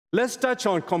Let's touch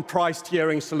on Komprise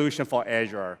tiering solution for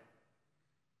Azure.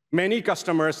 Many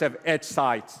customers have edge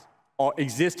sites or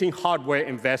existing hardware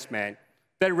investment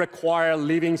that require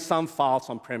leaving some files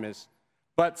on premise,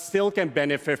 but still can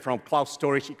benefit from cloud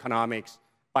storage economics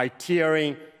by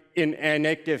tiering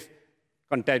inactive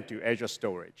content to Azure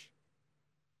Storage.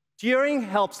 Tiering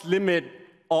helps limit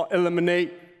or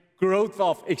eliminate growth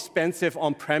of expensive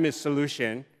on-premise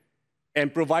solution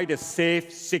and provide a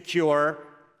safe, secure,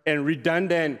 and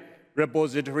redundant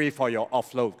repository for your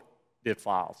offloaded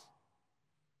files.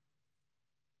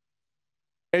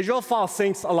 Azure File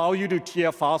Syncs allow you to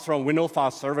tier files from Windows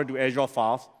File Server to Azure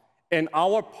Files, and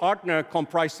our partner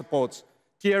Komprise supports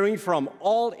tiering from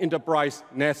all enterprise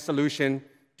NAS solution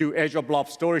to Azure Blob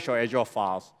Storage or Azure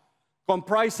Files.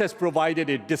 Komprise has provided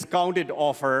a discounted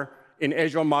offer in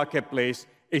Azure Marketplace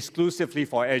exclusively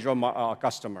for Azure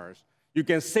customers. You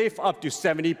can save up to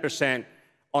 70%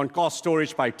 on cost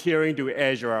storage by tiering to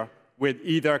Azure with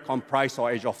either Komprise or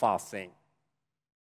Azure File Sync.